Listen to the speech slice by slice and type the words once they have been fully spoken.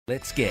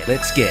Let's get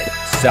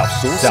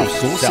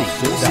self-saucy.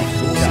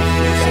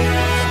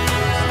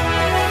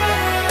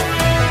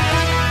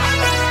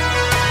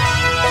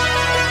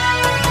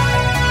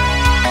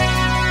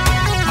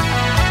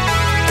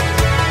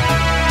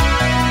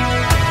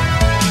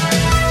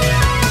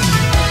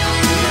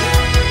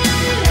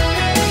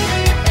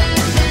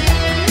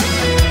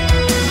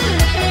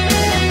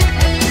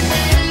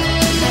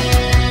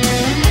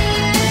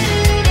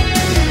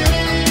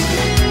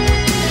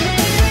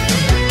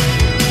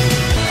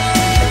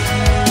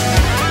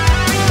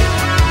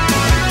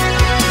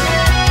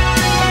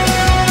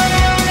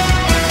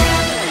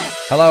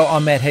 Hello,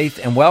 I'm Matt Heath,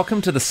 and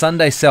welcome to the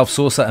Sunday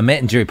Self-Saucer, a Matt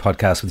and Jerry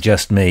podcast with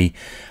just me,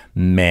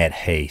 Matt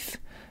Heath.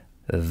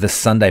 This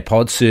Sunday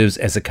pod serves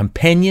as a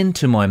companion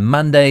to my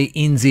Monday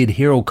NZ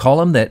Herald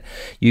column that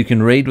you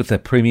can read with a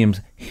premium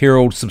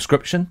Herald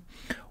subscription.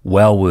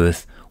 Well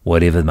worth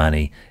whatever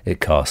money it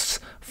costs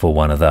for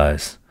one of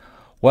those.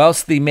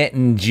 Whilst the Matt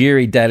and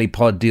Jerry daily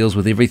pod deals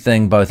with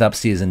everything both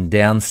upstairs and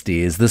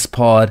downstairs, this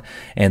pod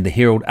and the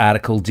Herald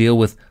article deal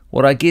with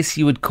what I guess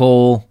you would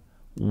call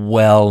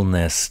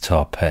wellness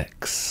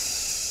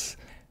topics.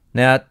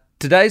 Now,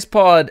 today's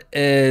pod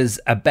is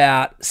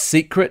about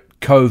secret,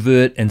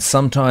 covert, and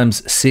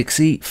sometimes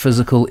sexy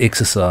physical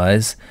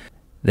exercise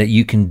that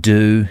you can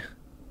do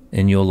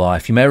in your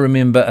life. You may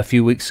remember a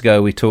few weeks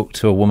ago we talked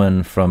to a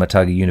woman from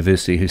Otago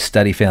University whose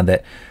study found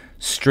that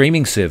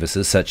streaming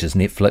services such as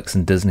Netflix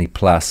and Disney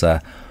Plus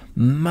are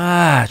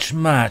much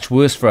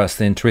worse for us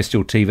than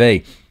terrestrial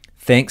TV,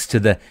 thanks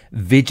to the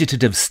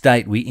vegetative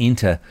state we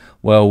enter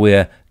while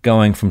we're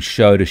going from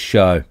show to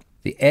show.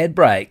 The ad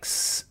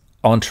breaks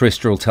on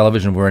terrestrial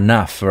television were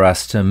enough for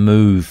us to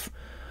move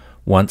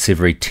once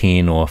every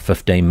 10 or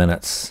 15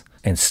 minutes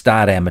and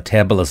start our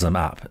metabolism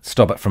up,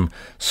 stop it from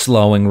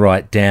slowing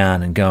right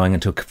down and going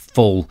into a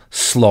full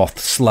sloth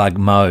slug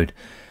mode.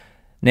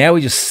 Now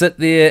we just sit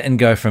there and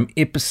go from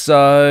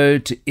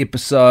episode to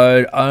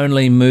episode,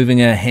 only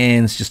moving our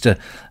hands just a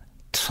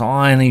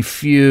tiny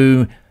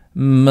few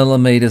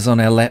millimeters on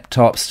our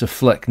laptops to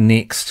flick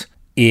next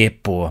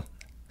ep or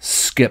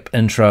skip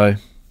intro.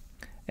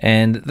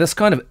 And this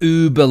kind of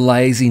uber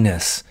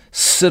laziness,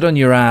 sit on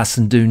your ass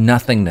and do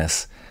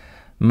nothingness,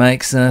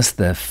 makes us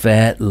the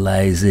fat,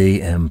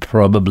 lazy, and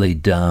probably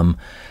dumb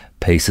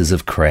pieces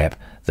of crap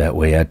that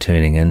we are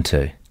turning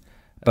into.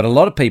 But a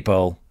lot of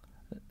people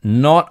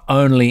not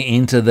only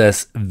enter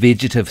this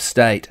vegetative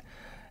state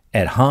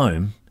at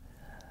home,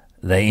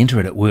 they enter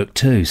it at work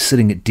too,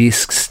 sitting at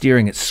desks,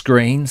 staring at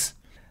screens.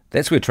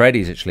 That's where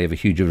tradies actually have a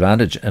huge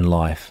advantage in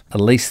life. At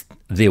least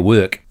their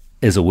work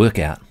is a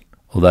workout.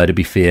 Although, to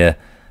be fair,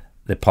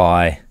 the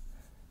pie,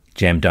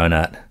 jam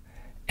donut,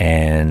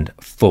 and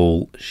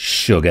full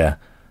sugar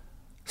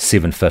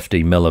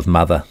 750 ml of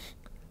mother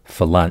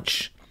for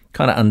lunch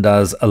kind of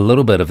undoes a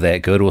little bit of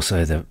that good.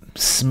 Also, the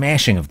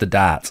smashing of the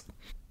darts.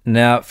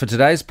 Now, for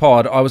today's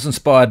pod, I was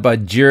inspired by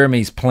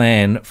Jeremy's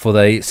plan for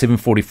the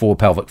 744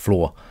 pelvic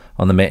floor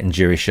on the Matt and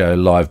Jerry Show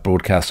live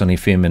broadcast on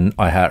FM and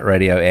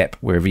iHeartRadio app,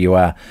 wherever you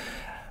are.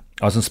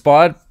 I was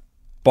inspired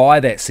by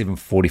that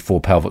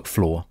 744 pelvic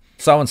floor.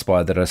 So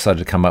inspired that I decided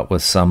to come up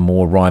with some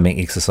more rhyming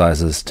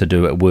exercises to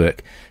do at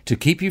work to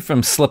keep you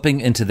from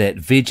slipping into that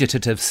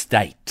vegetative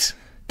state,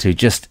 to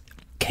just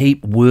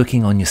keep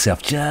working on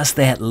yourself just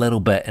that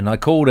little bit. And I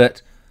called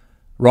it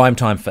Rhyme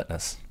Time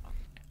Fitness.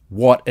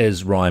 What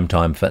is Rhyme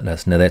Time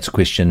Fitness? Now, that's a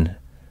question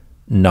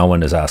no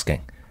one is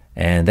asking.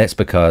 And that's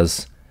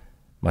because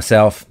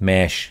myself,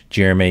 Mash,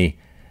 Jeremy,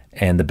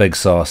 and the Big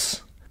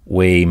Sauce,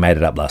 we made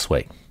it up last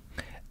week.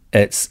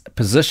 It's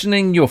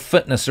positioning your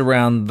fitness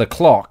around the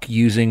clock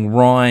using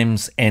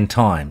rhymes and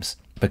times,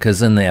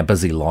 because in our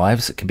busy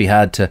lives, it can be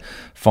hard to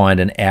find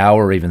an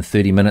hour or even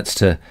 30 minutes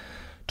to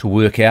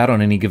work out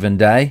on any given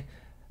day.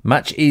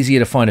 Much easier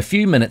to find a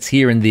few minutes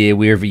here and there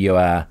wherever you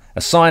are,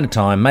 assign a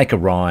time, make a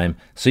rhyme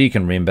so you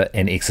can remember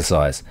and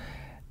exercise.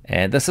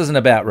 And this isn't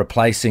about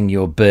replacing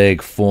your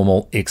big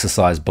formal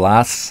exercise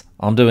blasts.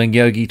 I'm doing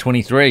Yogi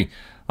 23.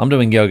 I'm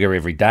doing yoga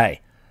every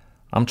day.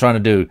 I'm trying to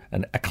do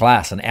an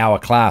hour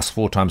class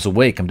 4 times a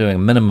week. I'm doing a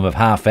minimum of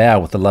half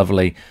hour with the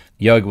lovely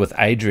Yoga with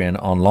Adrian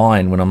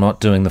online when I'm not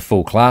doing the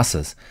full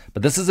classes.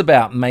 But this is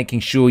about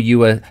making sure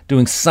you are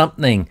doing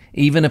something,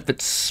 even if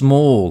it's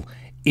small,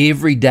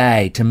 every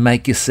day to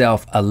make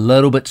yourself a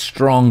little bit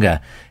stronger,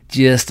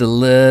 just a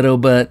little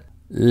bit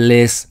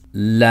less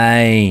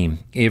lame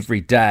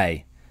every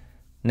day.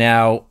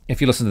 Now, if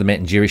you listen to the Matt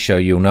and Jerry Show,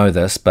 you'll know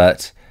this,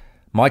 but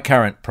my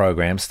current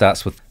program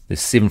starts with the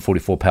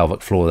 744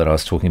 pelvic floor that I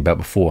was talking about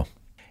before.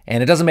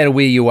 And it doesn't matter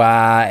where you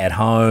are, at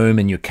home,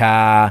 in your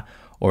car,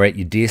 or at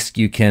your desk,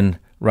 you can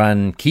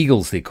run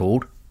Kegels, they're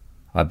called.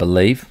 I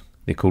believe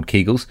they're called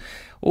Kegels.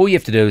 All you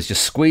have to do is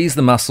just squeeze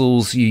the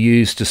muscles you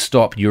use to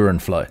stop urine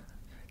flow.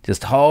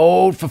 Just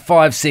hold for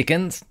 5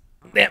 seconds,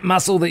 that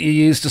muscle that you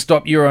use to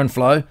stop urine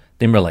flow,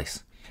 then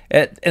release.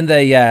 In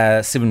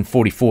the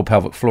 744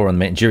 pelvic floor on the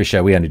Matt and Jerry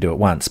Show, we only do it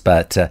once,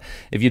 but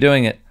if you're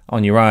doing it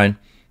on your own,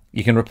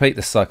 you can repeat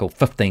this cycle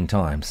 15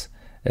 times.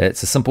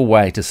 It's a simple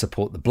way to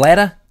support the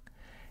bladder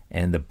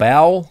and the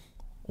bowel,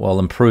 while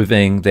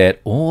improving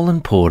that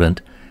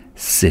all-important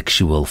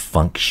sexual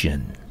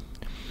function.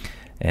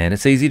 And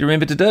it's easy to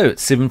remember to do.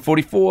 It's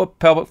 744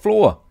 pelvic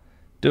floor.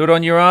 Do it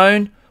on your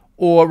own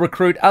or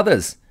recruit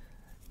others.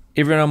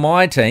 Everyone on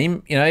my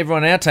team,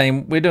 everyone on our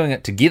team, we're doing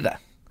it together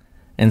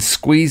and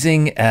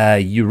squeezing our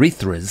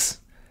urethras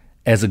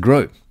as a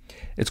group.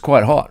 It's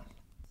quite hot.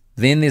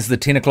 Then there's the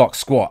 10 o'clock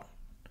squat.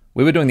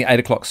 We were doing the 8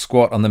 o'clock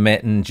squat on the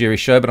Matt and Jerry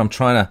show, but I'm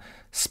trying to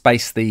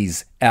space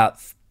these out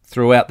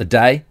throughout the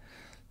day.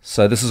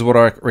 So this is what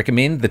I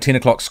recommend, the 10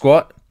 o'clock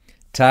squat.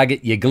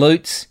 Target your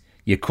glutes,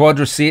 your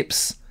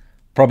quadriceps,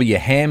 probably your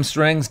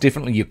hamstrings,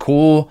 definitely your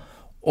core,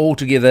 all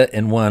together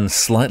in one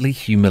slightly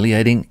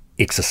humiliating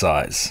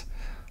exercise.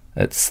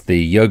 It's the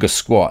yoga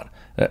squat.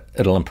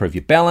 It'll improve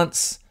your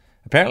balance,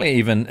 apparently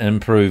even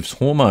improves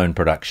hormone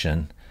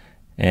production,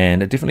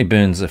 and it definitely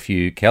burns a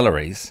few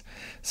calories.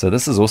 So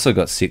this has also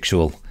got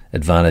sexual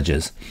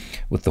advantages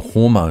with the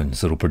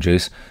hormones it'll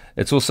produce.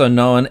 It's also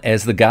known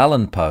as the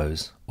Garland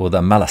pose or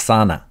the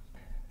Malasana.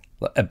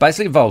 It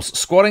basically involves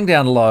squatting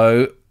down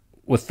low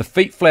with the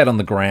feet flat on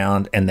the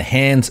ground and the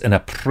hands in a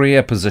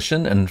prayer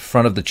position in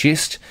front of the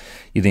chest.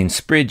 You then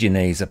spread your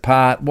knees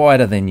apart,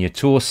 wider than your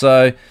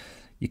torso.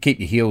 You keep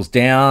your heels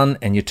down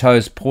and your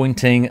toes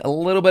pointing a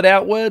little bit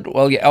outward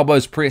while your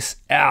elbows press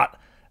out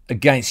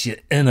against your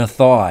inner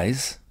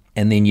thighs.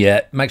 And then you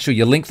make sure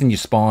you lengthen your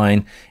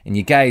spine and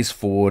you gaze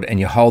forward and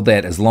you hold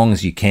that as long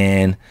as you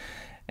can.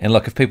 And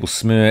look, if people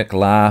smirk,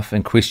 laugh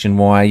and question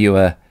why you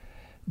are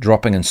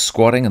dropping and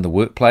squatting in the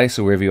workplace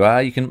or wherever you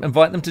are, you can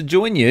invite them to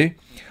join you,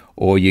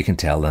 or you can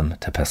tell them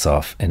to piss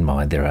off and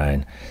mind their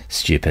own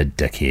stupid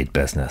dickhead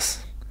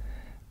business.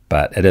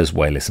 But it is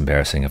way less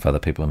embarrassing if other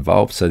people are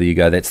involved. So there you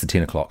go, that's the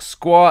 10 o'clock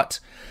squat.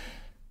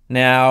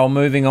 Now,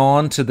 moving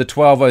on to the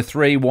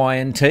 1203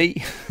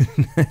 Y&T.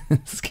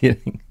 It's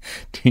getting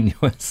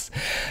tenuous.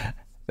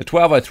 The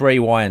 1203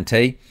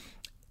 Y&T.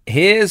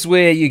 Here's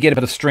where you get a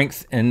bit of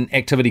strength and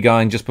activity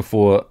going just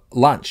before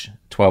lunch,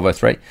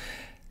 1203.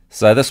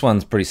 So this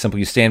one's pretty simple.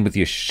 You stand with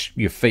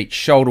your feet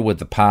shoulder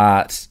width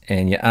apart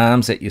and your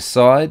arms at your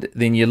side.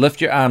 Then you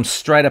lift your arms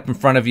straight up in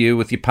front of you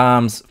with your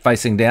palms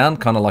facing down,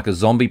 kind of like a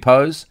zombie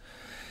pose.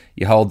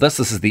 You hold this.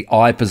 This is the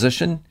I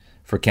position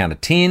for a count of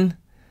 10.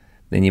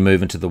 Then you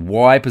move into the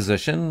Y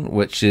position,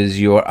 which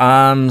is your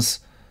arms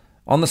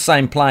on the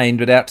same plane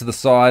but out to the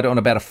side on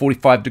about a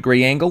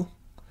 45-degree angle.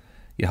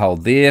 You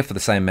hold there for the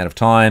same amount of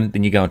time.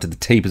 Then you go into the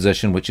T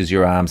position, which is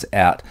your arms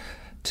out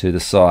to the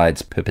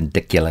sides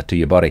perpendicular to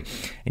your body.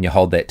 And you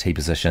hold that T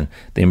position,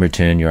 then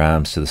return your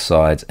arms to the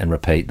sides and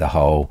repeat the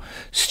whole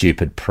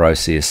stupid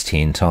process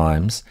 10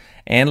 times.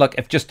 And look,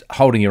 if just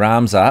holding your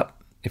arms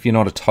up, if you're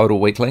not a total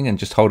weakling and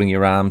just holding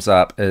your arms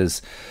up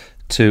is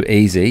too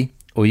easy,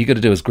 all you got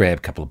to do is grab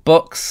a couple of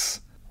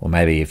books, or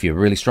maybe if you're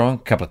really strong, a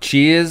couple of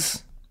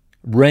chairs,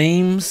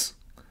 ream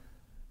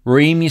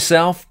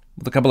yourself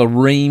with a couple of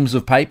reams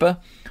of paper,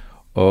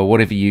 or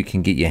whatever you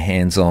can get your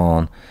hands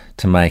on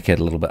to make it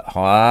a little bit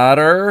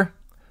harder.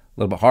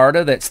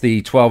 That's the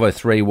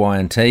 1203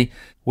 Y&T.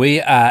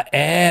 We are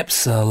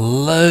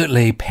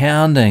absolutely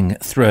pounding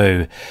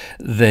through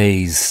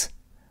these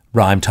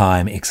rhyme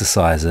time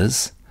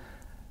exercises.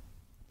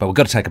 But we've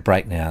got to take a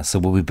break now, so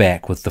we'll be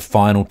back with the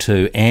final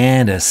two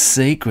and a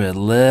secret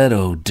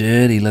little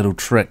dirty little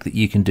trick that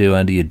you can do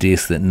under your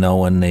desk that no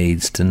one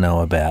needs to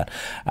know about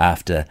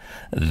after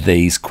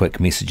these quick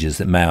messages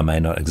that may or may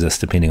not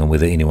exist, depending on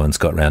whether anyone's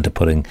got round to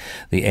putting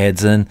the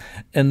ads in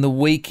the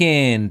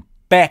weekend.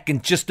 Back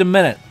in just a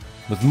minute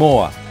with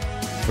more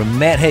from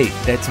Matt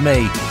Heath, that's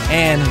me,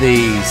 and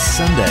the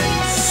Sunday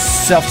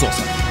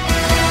Self-Saucer.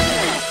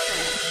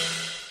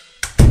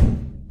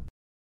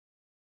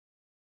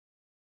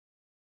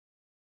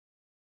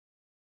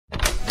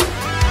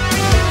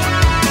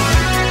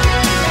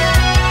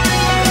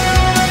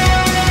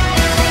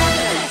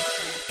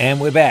 And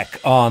we're back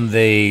on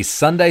the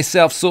Sunday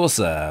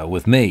Self-Saucer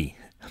with me,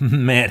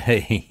 Matt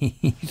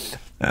Heath.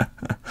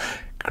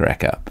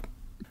 Crack up.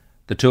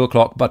 The 2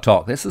 o'clock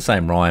buttock. That's the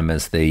same rhyme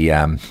as the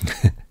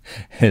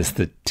as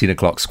the 10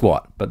 o'clock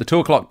squat. But the 2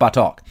 o'clock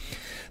buttock.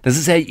 This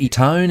is how you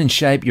tone and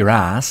shape your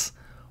ass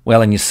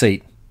while in your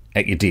seat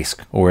at your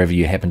desk or wherever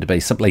you happen to be.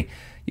 Simply,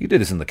 you can do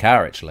this in the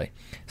car actually.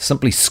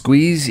 Simply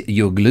squeeze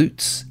your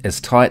glutes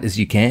as tight as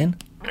you can.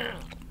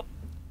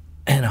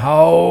 And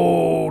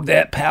hold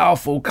that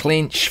powerful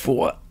clench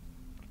for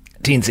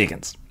 10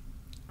 seconds.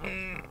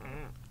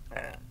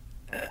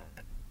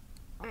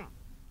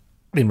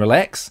 Then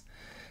relax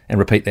and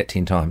repeat that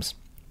 10 times.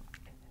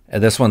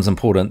 This one's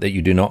important that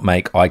you do not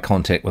make eye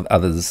contact with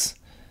others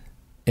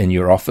in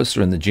your office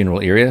or in the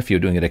general area if you're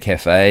doing it at a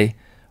cafe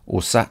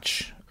or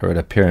such, or at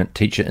a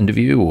parent-teacher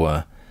interview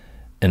or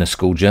in a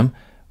school gym.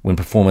 When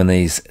performing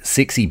these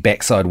sexy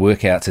backside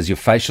workouts, as your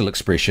facial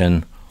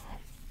expression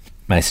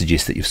may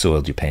suggest that you've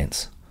soiled your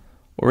pants.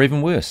 Or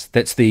even worse,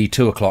 that's the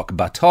 2 o'clock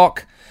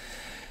buttock.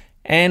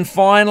 And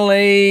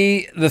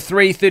finally, the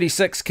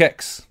 336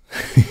 kicks.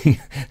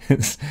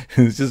 It's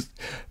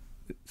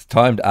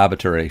timed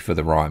arbitrary for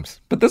the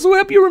rhymes, but this will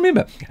help you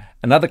remember.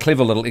 Another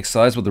clever little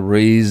exercise with a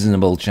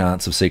reasonable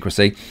chance of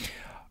secrecy.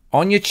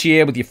 On your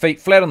chair with your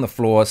feet flat on the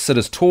floor, sit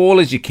as tall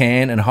as you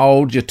can and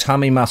hold your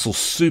tummy muscles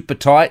super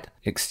tight.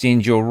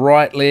 Extend your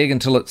right leg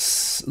until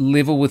it's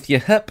level with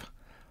your hip.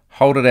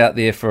 Hold it out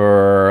there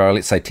for,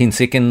 let's say, 10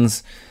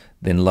 seconds.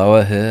 Then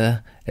lower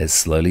her as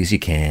slowly as you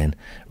can.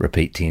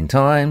 Repeat 10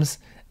 times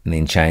and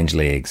then change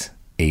legs.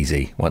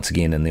 Easy. Once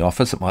again, in the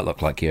office, it might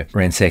look like you're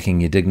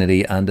ransacking your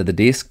dignity under the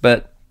desk,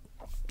 but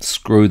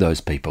screw those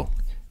people.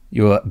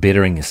 You're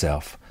bettering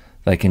yourself.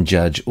 They can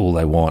judge all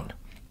they want.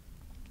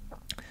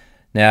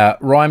 Now,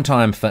 Rhyme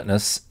Time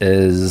Fitness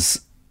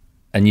is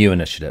a new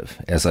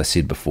initiative, as I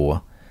said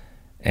before,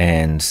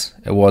 and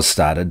it was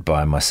started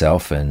by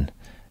myself and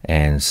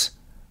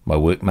my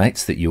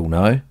workmates that you'll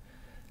know,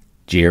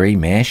 Jerry,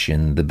 Mash,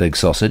 and the Big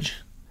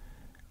Sausage.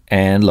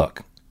 And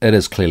look, it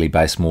is clearly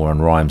based more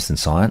on rhymes than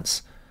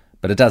science,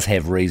 but it does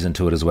have reason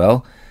to it as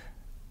well.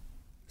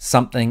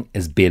 Something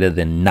is better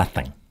than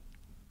nothing.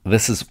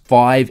 This is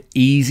 5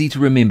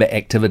 easy-to-remember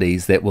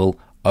activities that will,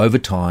 over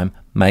time,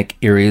 make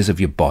areas of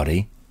your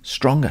body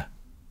stronger.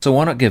 So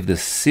why not give the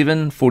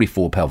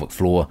 7:44 pelvic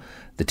floor,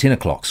 the 10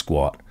 o'clock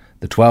squat,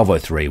 the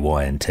 12:03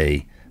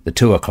 Y&T, the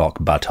 2 o'clock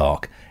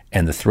buttock,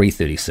 and the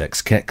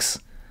 3:36 kicks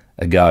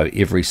a go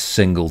every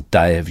single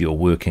day of your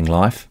working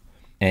life?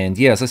 And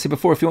yeah, as I said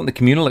before, if you want the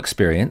communal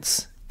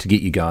experience to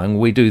get you going,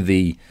 we do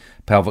the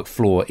pelvic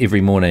floor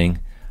every morning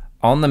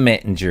on the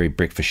Matt and Jerry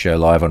Breakfast Show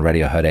live on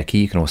Radio Hauraki.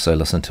 You can also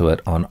listen to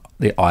it on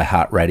the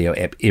iHeartRadio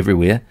app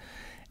everywhere.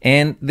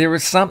 And there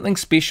is something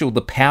special,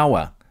 the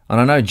power. And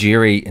I know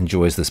Jerry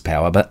enjoys this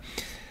power, but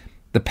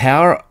the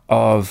power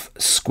of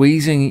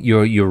squeezing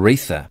your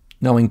urethra,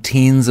 knowing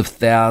tens of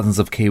thousands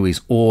of Kiwis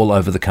all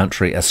over the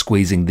country are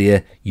squeezing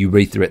their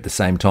urethra at the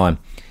same time.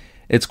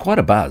 It's quite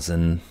a buzz,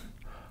 and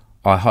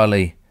I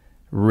highly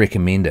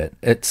recommend it.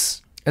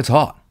 It's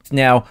hot.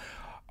 Now,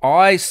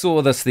 I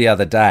saw this the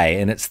other day,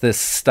 and it's this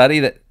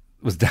study that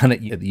was done at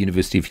the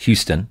University of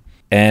Houston,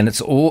 and it's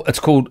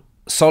called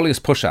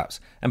Soleus push-ups.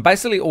 And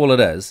basically all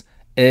it is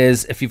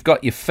if you've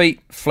got your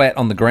feet flat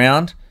on the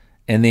ground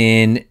and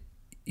then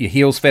your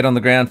heels flat on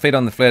the ground, feet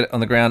flat on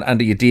the ground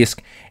under your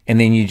desk, and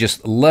then you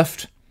just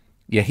lift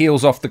your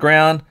heels off the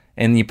ground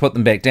and you put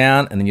them back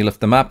down, and then you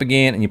lift them up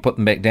again and you put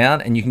them back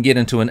down, and you can get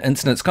into an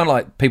instant. It's kind of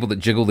like people that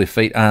jiggle their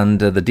feet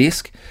under the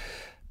desk.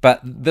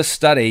 But this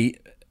study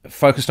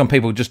focused on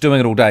people just doing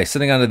it all day,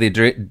 sitting under their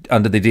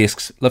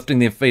desks, lifting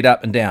their feet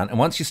up and down. And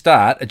once you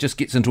start, it just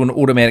gets into an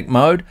automatic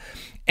mode,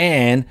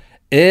 and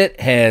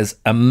it has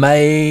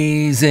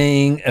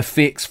amazing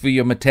effects for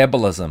your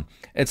metabolism.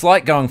 It's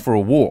like going for a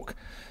walk.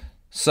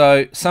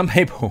 So some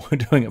people were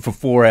doing it for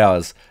 4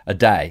 hours a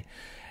day,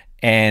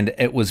 and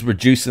it was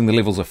reducing the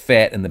levels of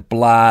fat in the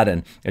blood,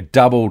 and it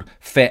doubled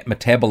fat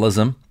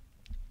metabolism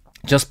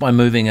just by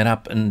moving it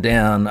up and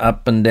down,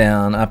 up and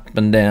down, up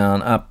and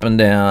down, up and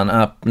down,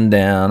 up and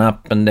down,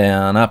 up and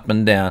down, up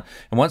and down.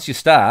 And once you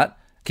start,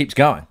 it keeps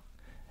going.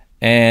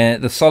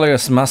 And the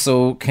soleus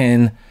muscle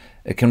can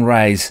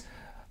raise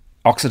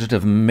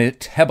oxidative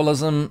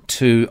metabolism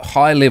to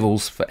high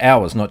levels for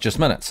hours, not just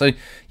minutes. So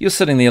you're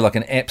sitting there like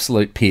an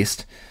absolute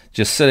pest,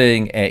 just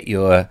sitting at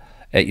your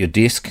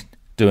desk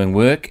doing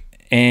work,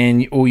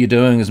 and all you're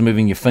doing is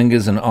moving your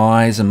fingers and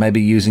eyes and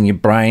maybe using your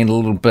brain a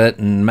little bit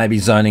and maybe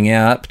zoning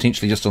out,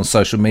 potentially just on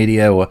social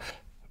media or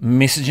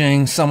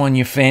messaging someone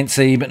you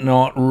fancy but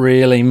not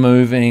really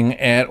moving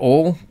at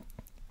all.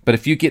 But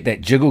if you get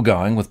that jiggle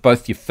going with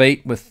both your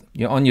feet,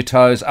 you're on your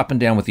toes, up and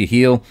down with your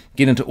heel,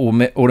 get into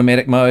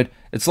automatic mode,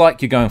 it's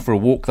like you're going for a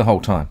walk the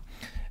whole time.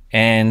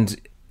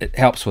 And it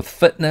helps with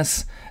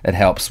fitness, it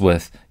helps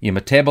with your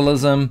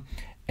metabolism,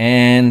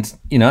 and,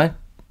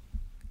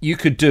 you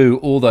could do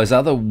all those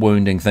other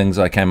wounding things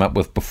I came up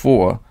with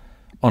before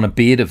on a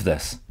bed of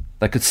this.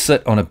 They could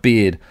sit on a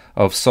bed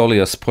of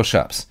soleus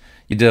push-ups.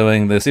 You're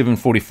doing the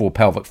 7:44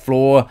 pelvic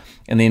floor,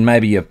 and then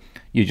maybe you're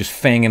just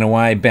fanging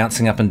away,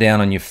 bouncing up and down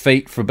on your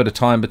feet for a bit of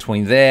time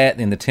between that,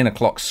 then the 10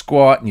 o'clock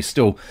squat, and you're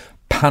still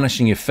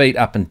punishing your feet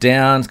up and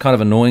down. It's kind of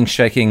annoying,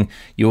 shaking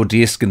your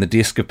desk and the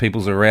desk of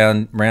people's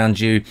around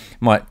you.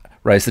 Might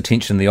raise the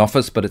tension in the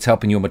office, but it's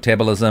helping your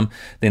metabolism.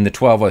 Then the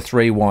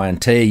 12:03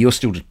 Y&T, you're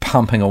still just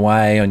pumping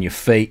away on your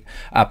feet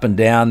up and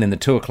down. Then the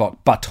 2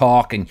 o'clock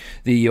buttock, and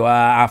there you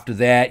are. After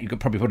that, you could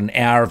probably put an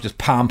hour of just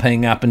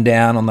pumping up and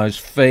down on those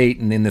feet.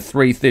 And then the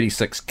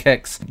 3:36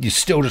 kicks, you're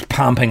still just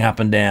pumping up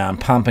and down.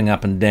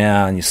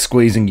 You're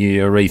squeezing your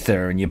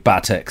urethra and your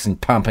buttocks and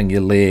pumping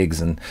your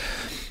legs and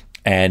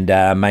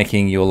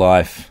making your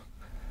life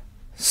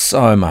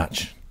so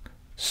much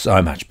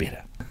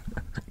better.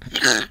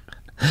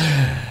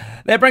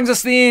 That brings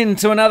us then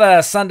to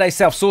another Sunday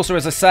Self-Saucer.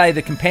 As I say,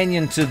 the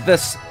companion to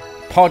this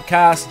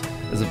podcast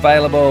is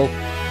available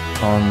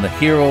on the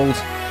Herald,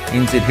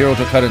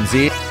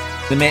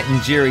 nzherald.co.nz. The Matt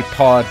and Jerry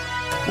pod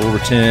will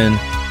return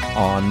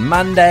on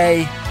Monday.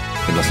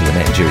 You can listen to the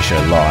Matt and Jerry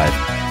show live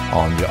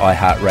on your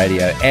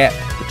iHeartRadio app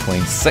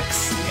between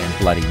 6 and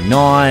bloody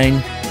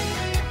 9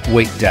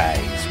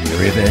 weekdays,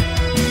 wherever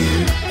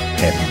you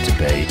happen to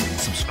be.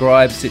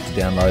 Subscribe, set to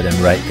download and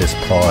rate this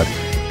pod.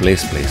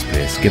 Bless.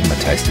 Give them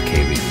a taste of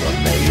kiwi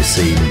from me. You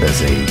seem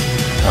busy.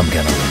 I'm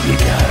going to let you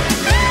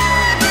go.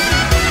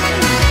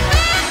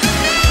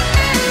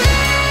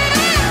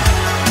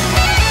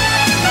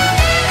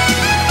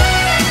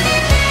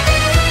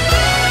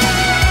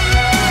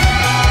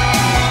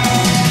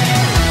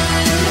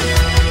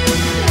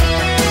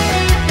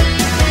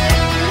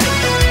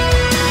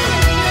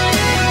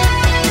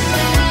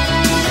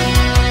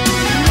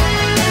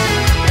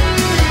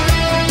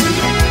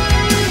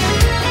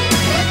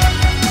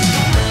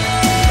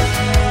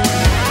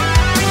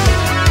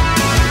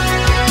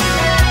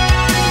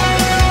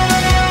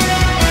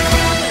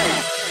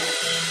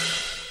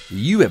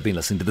 You have been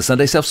listening to the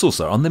Sunday Self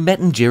Saucer on the Matt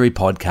and Jerry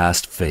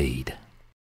podcast feed.